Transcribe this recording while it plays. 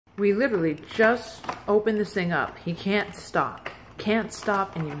We literally just opened this thing up. He can't stop. Can't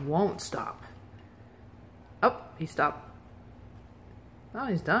stop, and he won't stop. Oh, he stopped. Oh,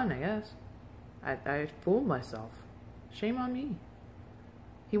 he's done, I guess. I fooled myself. Shame on me.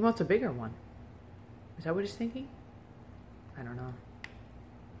 He wants a bigger one. Is that what he's thinking? I don't know.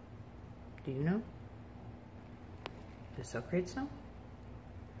 Do you know? Does Socrates know?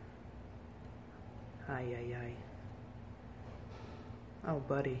 Ay, ay, ay. Oh,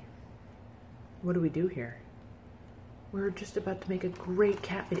 buddy. What do we do here? We're just about to make a great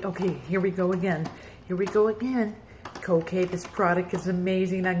cat video. Okay, here we go again. Here we go again. Okay, this product is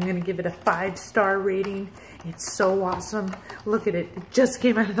amazing. I'm gonna give it a 5-star rating. It's so awesome. Look at it. It just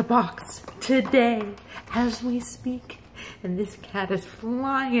came out of the box today as we speak. And this cat is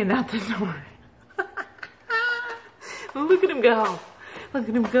flying out the door. Look at him go. Look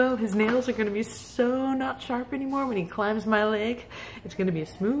at him go. His nails are gonna be so not sharp anymore when he climbs my leg. It's gonna be as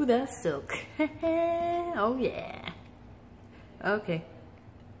smooth as silk. Oh yeah. Okay.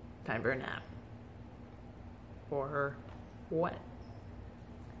 Time for a nap. Or what?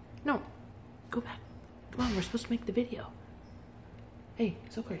 No. Go back. Come on, we're supposed to make the video. Hey,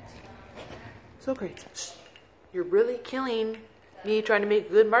 Socrates. Socrates. Shh. You're really killing me trying to make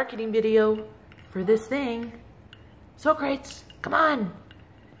a good marketing video for this thing. Socrates, come on.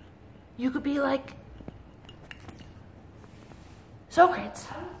 You could be like... Socrates,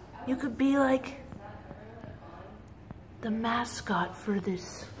 you could be like the mascot for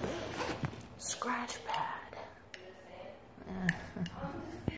this scratch pad.